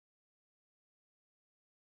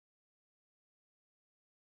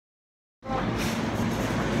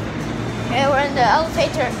in the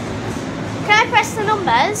elevator. Can I press the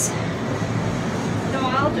numbers? No,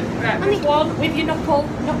 I'll do it. Right, with one, with your knuckle.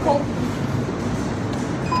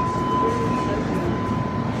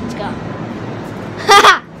 Let's go.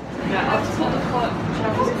 Yeah, I'll just hold the clock.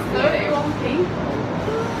 Was it 31 people?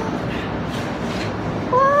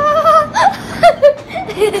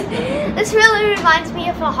 This really reminds me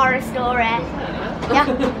of a horror story. Yeah.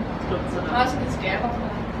 That's a bit scary.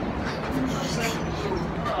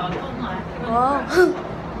 Oh.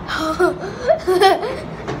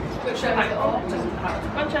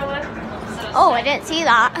 Oh, I didn't see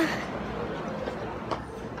that.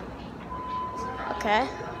 Okay.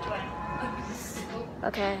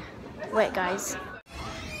 Okay. Wait, guys.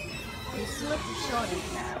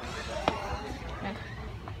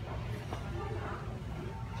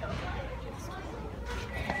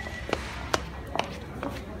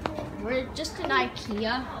 We're just in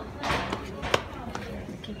IKEA.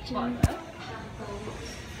 Kitchen.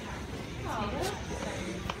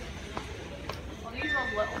 These are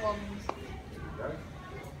little ones.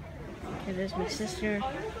 Okay, there's my sister.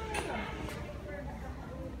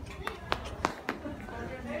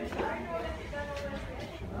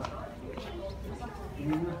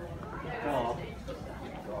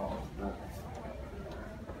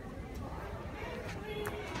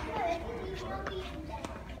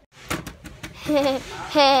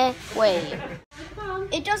 Wait.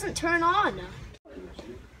 It doesn't turn on.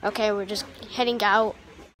 Okay, we're just heading out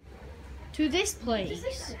to this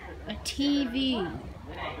place. A TV.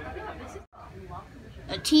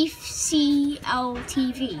 A TCL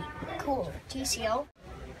TV. Cool. TCL.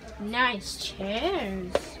 Nice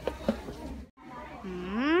chairs.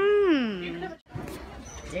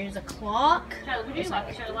 There's a clock. Would you like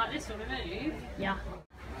a chair like this one to move? Yeah.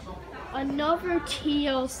 Another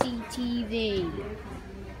TLC TV.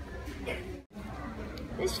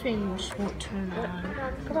 This thing just won't turn on.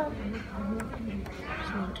 Come on.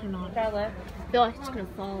 Just won't turn on. Down there. I feel like it's gonna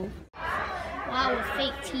fall. Wow, a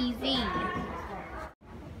fake TV.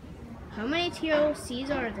 How many TLCs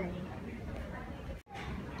are they?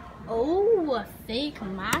 Oh, a fake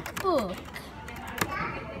MacBook.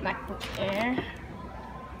 MacBook Air.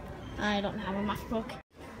 I don't have a MacBook.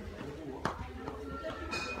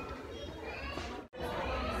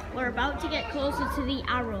 We're about to get closer to the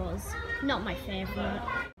arrows. Not my favorite.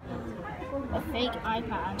 A fake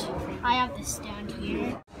iPad. I have the stand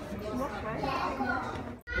here.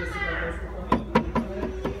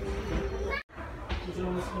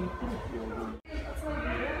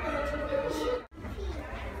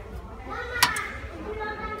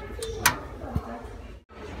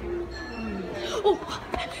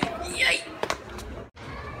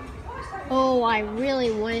 Oh, I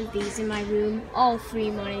really wanted these in my room. All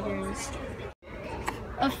 3 monitors.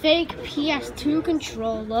 A fake PS2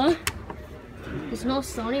 controller. There's no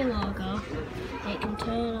Sony logo. It can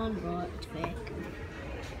turn on, but it's fake.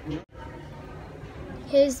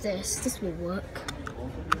 Here's this. This will work.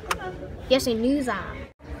 Yes, I knew that.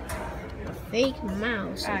 A fake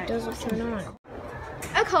mouse. It doesn't turn on.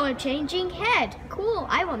 A color changing head. Cool.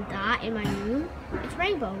 I want that in my room. It's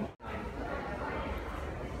rainbow.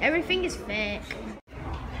 Everything is fake.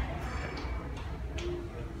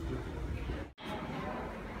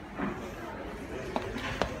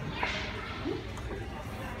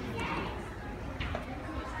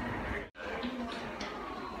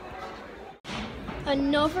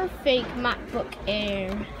 Another fake MacBook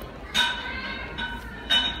Air.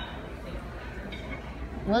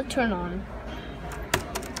 Will it turn on?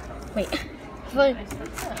 Wait.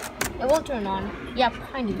 It won't turn on. Yep,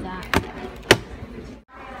 I knew that.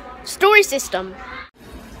 Story system.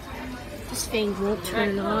 This thing won't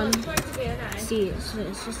turn on. See, it's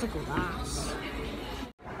just a glass.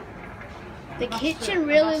 The kitchen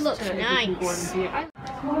really looks nice.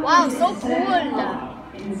 Wow, so cool.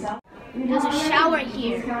 There's a shower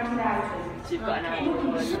here.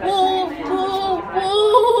 Whoa, whoa,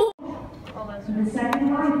 whoa.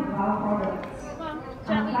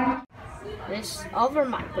 This other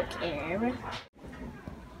MacBook Air.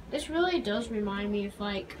 This really does remind me of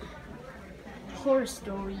like horror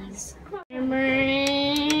stories.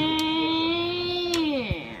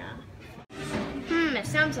 It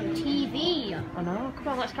sounds like TV. I know. Come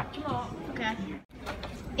on, let's catch them up. Okay.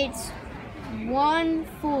 It's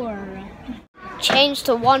 1-4. Change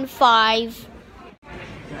to 1-5.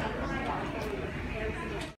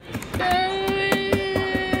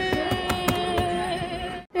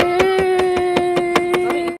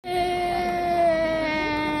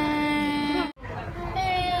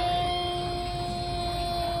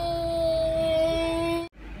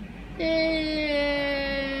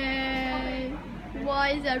 Why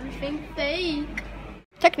Why is everything fake?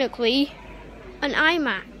 Technically, an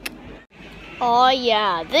iMac. Oh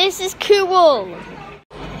yeah, this is cool.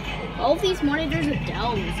 All of these monitors are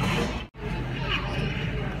Dells.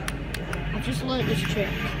 I've just learned this trick.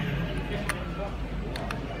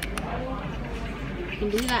 You can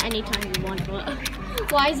do that anytime you want, but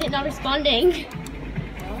why is it not responding?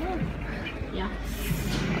 Yeah.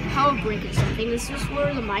 A power brick or something. This is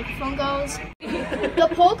where the microphone goes. The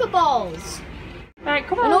Pokeballs. Right,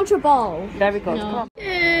 come An on. Ultra Ball. There we go. No. Come on.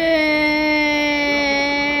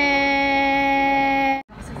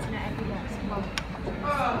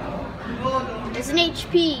 There's an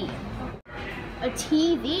HP. A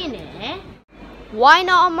TV in it. Why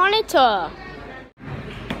not a monitor?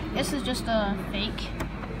 This is just a fake.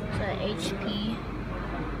 It's an HP.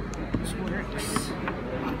 This works.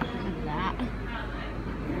 Like that.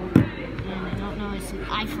 And I don't know, it's an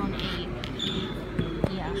iPhone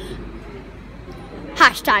 8. Yeah.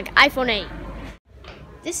 Hashtag iPhone 8.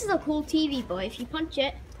 This is a cool TV, boy. If you punch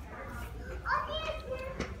it.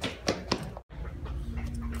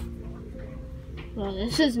 Well,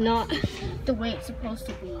 this is not the way it's supposed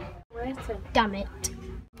to be. Waiting. Damn it.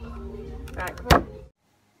 Right, come on.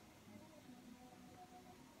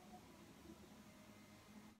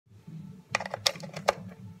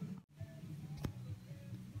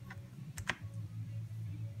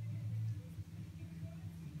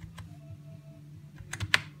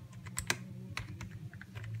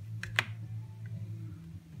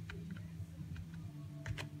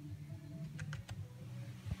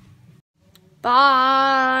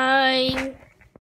 Bye.